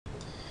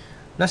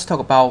let's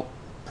talk about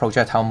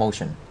projectile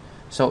motion.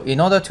 So in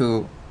order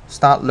to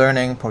start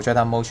learning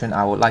projectile motion,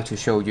 I would like to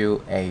show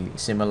you a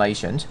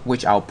simulation,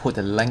 which I'll put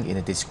a link in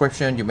the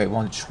description. You may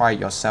want to try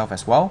it yourself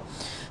as well.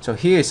 So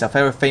here is a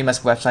very famous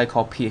website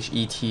called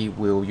PHET.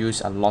 We'll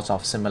use a lot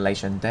of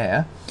simulation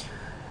there.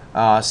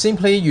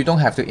 Simply, you don't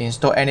have to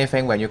install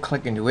anything when you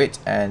click into it,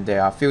 and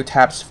there are a few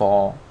tabs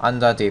for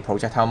under the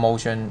projectile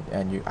motion,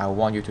 and I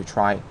want you to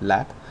try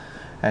lab.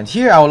 And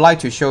here I would like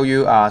to show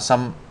you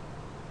some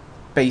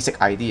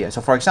basic ideas.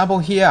 So for example,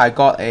 here I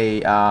got a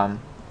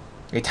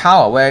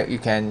tower where you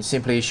can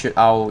simply shoot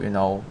out,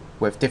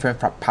 with different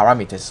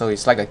parameters. So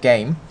it's like a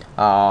game,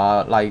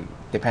 like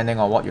depending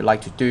on what you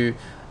like to do,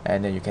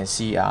 and then you can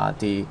see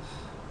the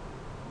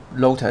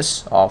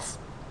lotus of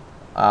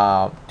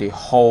the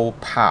whole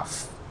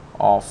path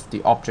of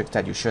the object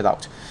that you shoot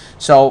out.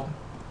 So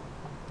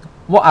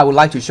what I would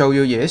like to show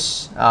you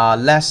is,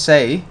 let's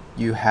say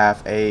you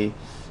have a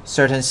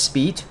certain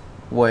speed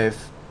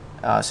with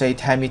say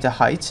 10-meter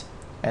height,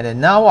 and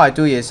then now what I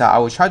do is I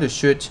will try to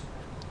shoot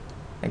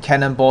a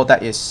cannonball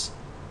that is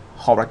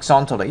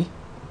horizontally,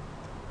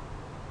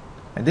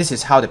 and this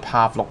is how the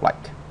path look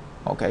like.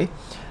 Okay,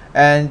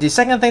 and the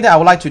second thing that I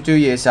would like to do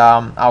is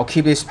I'll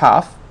keep this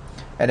path,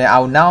 and then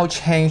I'll now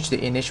change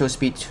the initial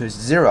speed to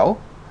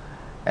 0,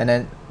 and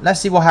then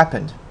let's see what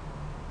happened.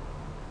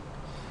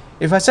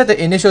 If I set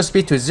the initial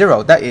speed to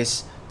 0, that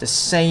is the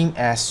same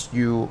as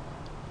you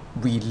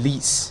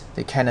release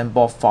the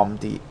cannonball from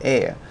the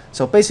air.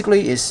 So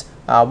basically it's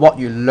what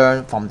you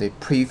learned from the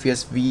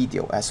previous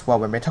video as well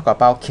when we talk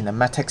about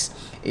kinematics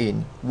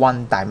in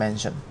one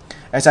dimension.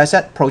 As I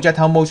said,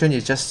 projectile motion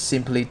is just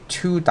simply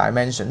two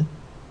dimension,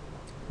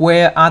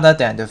 where other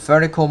than the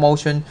vertical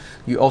motion,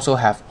 you also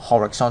have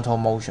horizontal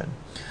motion.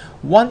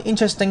 One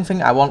interesting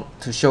thing I want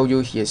to show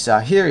you is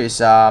here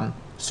is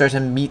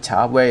certain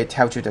meter where it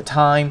tells you the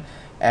time,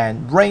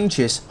 and range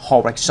is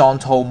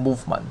horizontal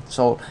movement.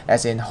 So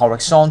as in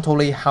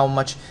horizontally how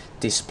much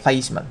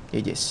displacement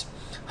it is.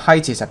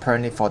 Height is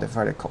apparently for the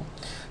vertical.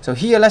 So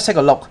here let's take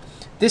a look.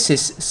 This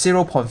is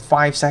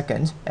 0.5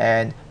 seconds,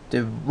 and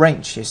the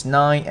range is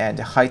 9, and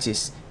the height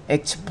is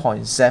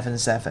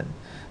 8.77.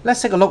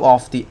 Let's take a look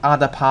of the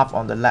other path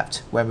on the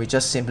left when we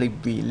just simply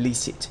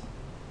release it.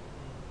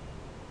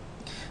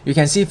 You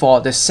can see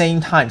for the same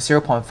time,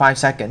 0.5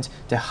 seconds,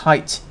 the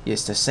height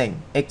is the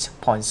same,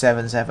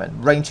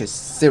 8.77. Range is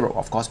 0,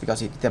 of course,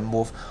 because it didn't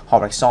move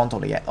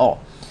horizontally at all.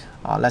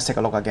 Let's take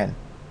a look again.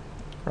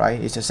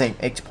 Right, it's the same,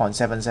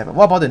 8.77.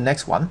 What about the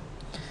next one?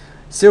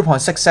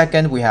 0.6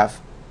 seconds, we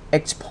have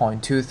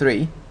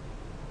 8.23.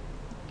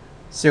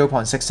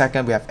 0.6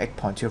 seconds, we have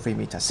 8.23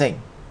 meters.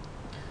 Same.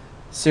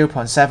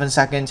 0.7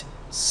 seconds,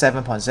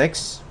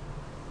 7.6.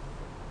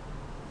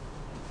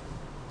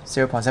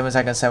 0.7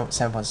 seconds,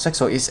 7.6.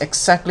 So it's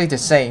exactly the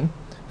same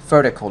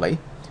vertically.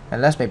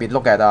 And let's maybe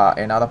look at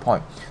another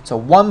point. So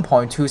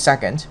 1.2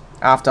 seconds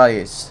after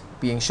it's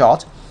being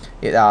shot,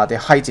 the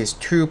height is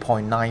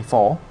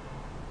 2.94.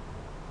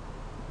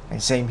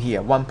 And same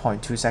here,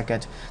 1.2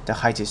 seconds, the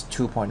height is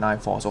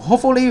 2.94. So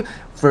hopefully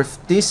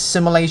with this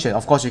simulation,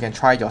 of course you can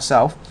try it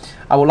yourself,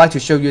 I would like to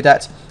show you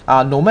that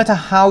no matter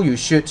how you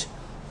shoot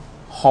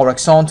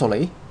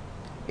horizontally,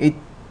 it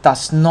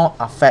does not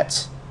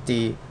affect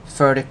the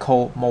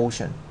vertical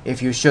motion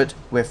if you shoot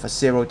with a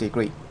 0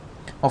 degree.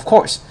 Of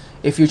course,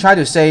 if you try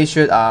to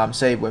shoot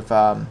say with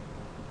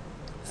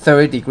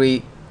 30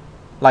 degree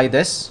like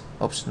this,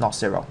 oops, not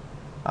 0.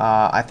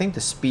 I think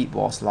the speed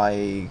was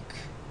like,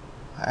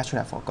 actually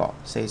I forgot,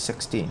 say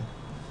 16.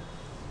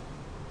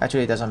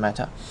 Actually it doesn't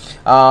matter.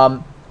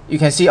 You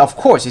can see, of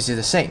course, it's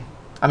the same.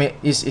 I mean,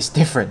 it's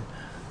different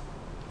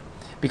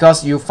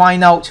because you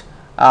find out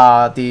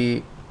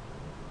the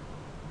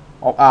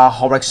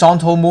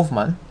horizontal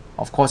movement.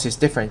 Of course, it's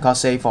different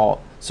because say for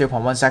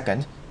 0.1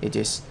 second it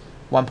is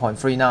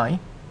 1.39,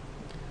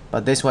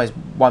 but this one is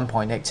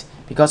 1.8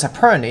 because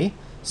apparently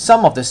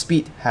some of the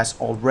speed has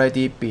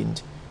already been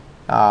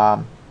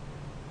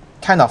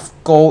kind of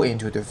go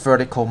into the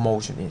vertical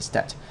motion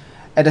instead.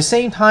 At the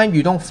same time,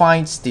 you don't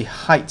find the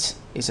height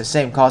is the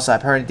same because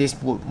apparently this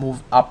would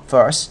move up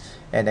first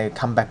and then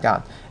come back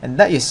down, and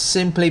that is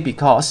simply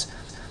because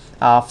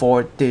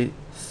for the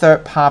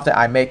third path that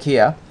I make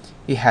here,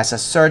 it has a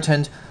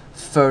certain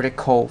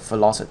vertical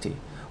velocity,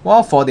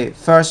 while for the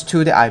first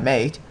two that I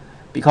made,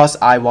 because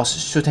I was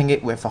shooting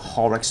it with a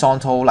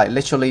horizontal, like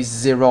literally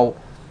 0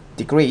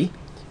 degree,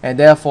 and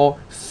therefore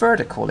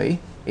vertically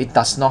it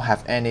does not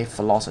have any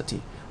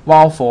velocity.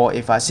 While for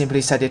if I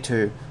simply set it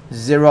to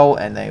 0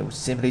 and then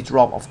simply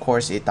drop, of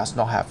course it does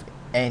not have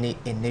any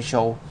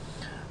initial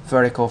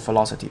vertical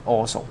velocity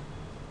also.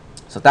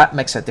 So that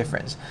makes a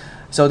difference.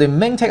 So the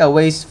main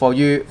takeaways for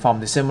you from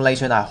the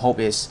simulation, I hope,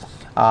 is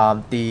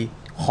the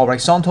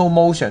horizontal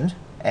motion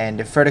and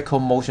the vertical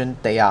motion,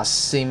 they are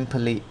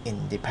simply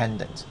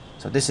independent.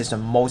 So this is the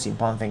most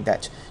important thing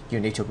that you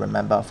need to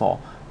remember for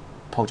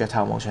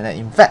projectile motion. And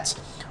in fact,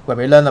 when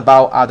we learn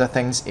about other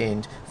things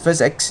in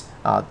physics,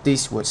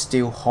 this would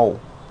still hold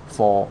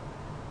for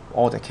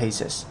all the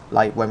cases.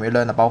 Like when we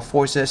learn about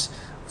forces,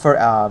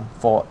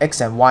 for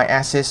x and y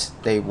axis,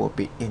 they will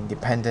be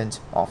independent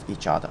of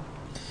each other.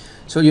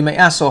 So you may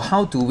ask, so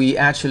how do we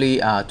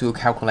actually do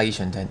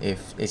calculation then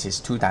if it is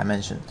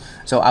two-dimensional?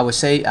 So I would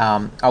say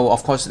I will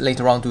of course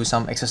later on do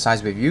some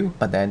exercise with you,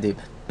 but then the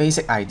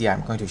basic idea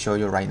I'm going to show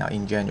you right now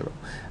in general.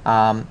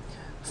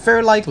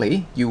 Very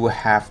likely you will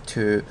have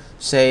to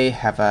say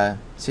have a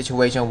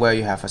situation where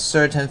you have a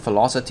certain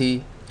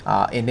velocity,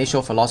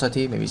 initial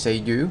velocity, maybe say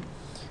u,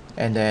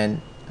 and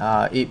then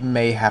it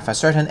may have a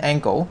certain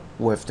angle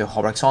with the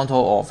horizontal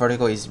or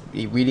vertical. It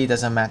really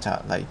doesn't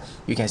matter. Like,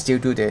 you can still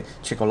do the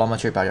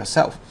trigonometry by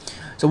yourself.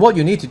 So what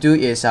you need to do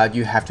is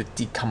you have to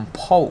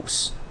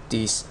decompose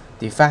the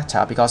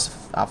vector, because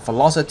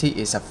velocity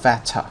is a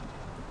vector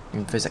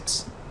in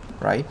physics,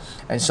 right?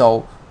 And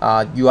so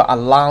you are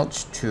allowed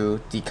to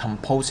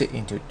decompose it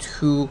into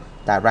two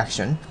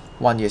directions.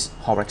 One is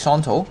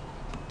horizontal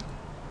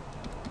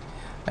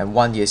and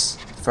one is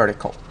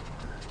vertical.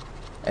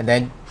 And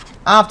then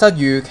after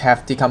you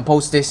have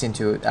decomposed this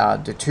into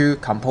the two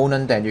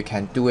components, then you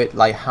can do it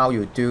like how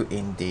you do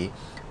in the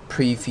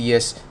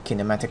previous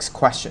kinematics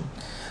question.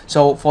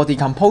 So for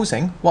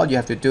decomposing, what you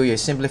have to do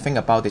is simply think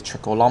about the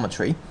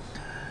trigonometry.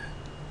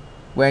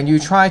 When you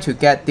try to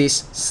get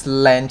this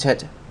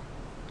slanted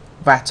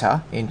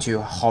vector into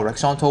a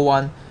horizontal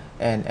one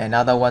and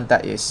another one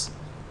that is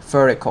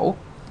vertical,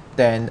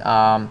 then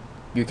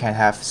you can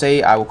have,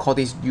 say, I will call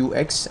this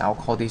ux, I'll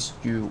call this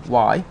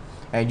uy,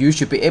 and you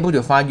should be able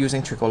to find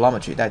using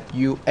trigonometry that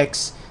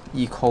ux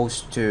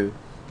equals to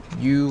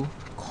u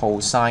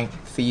cosine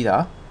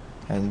theta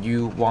and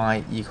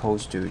uy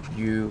equals to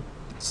u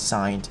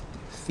sine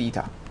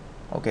theta.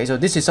 Okay, so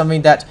this is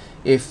something that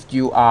if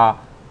you are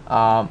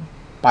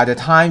by the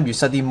time you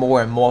study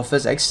more and more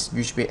physics,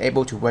 you should be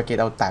able to work it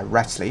out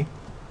directly.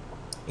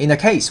 In a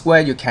case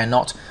where you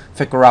cannot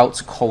figure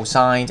out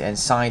cosine and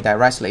sine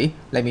directly,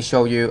 let me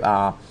show you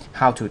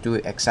how to do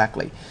it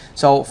exactly.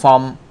 So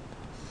from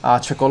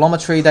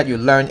trigonometry that you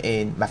learn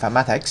in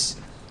mathematics,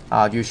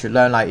 you should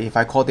learn, like, if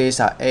I call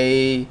this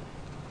A,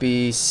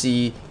 B,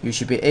 C, you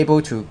should be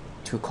able to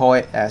call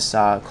it as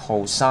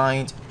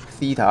cosine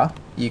theta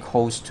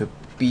equals to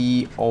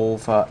B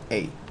over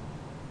A.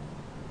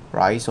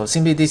 Right, so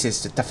simply this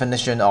is the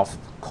definition of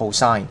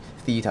cosine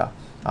theta.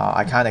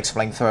 I can't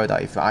explain further.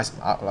 If you ask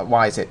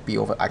why is it B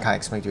over, I can't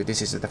explain to you.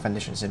 This is the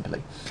definition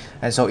simply.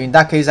 And so in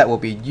that case, that will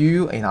be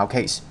u in our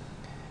case,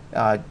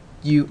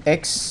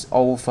 ux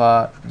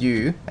over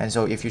u. And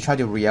so if you try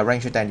to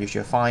rearrange it, then you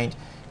should find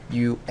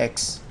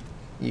ux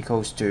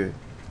equals to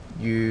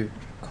u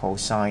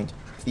cosine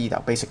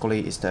theta.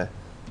 Basically, is the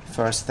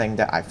first thing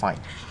that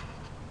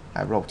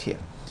I wrote here.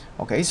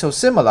 Okay, so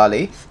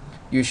similarly,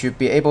 you should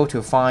be able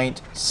to find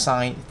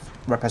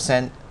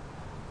represent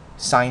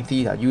sine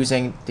theta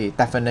using the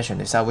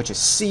definition itself, which is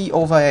c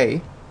over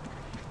a,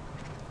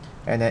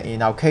 and then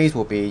in our case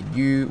will be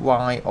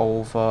uy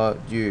over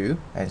u.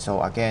 And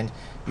so again,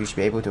 you should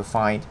be able to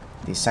find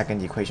the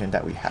second equation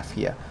that we have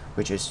here,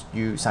 which is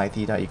u sine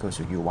theta equals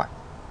to uy,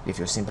 if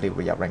you simply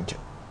rearrange it.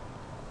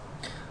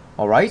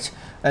 Alright,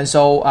 and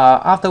so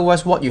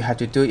afterwards, what you have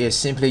to do is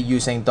simply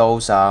using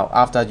those,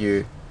 after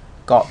you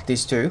got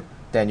these two,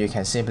 then you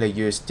can simply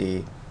use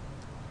the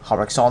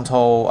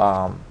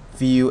horizontal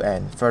view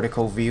and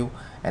vertical view,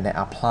 and then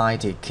apply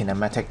the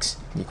kinematics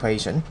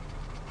equation,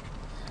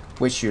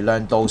 which you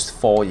learned those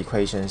four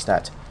equations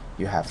that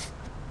you have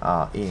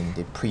in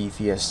the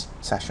previous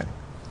session.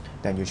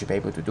 Then you should be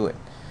able to do it.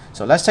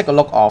 So let's take a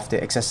look of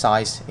the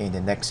exercise in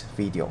the next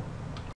video.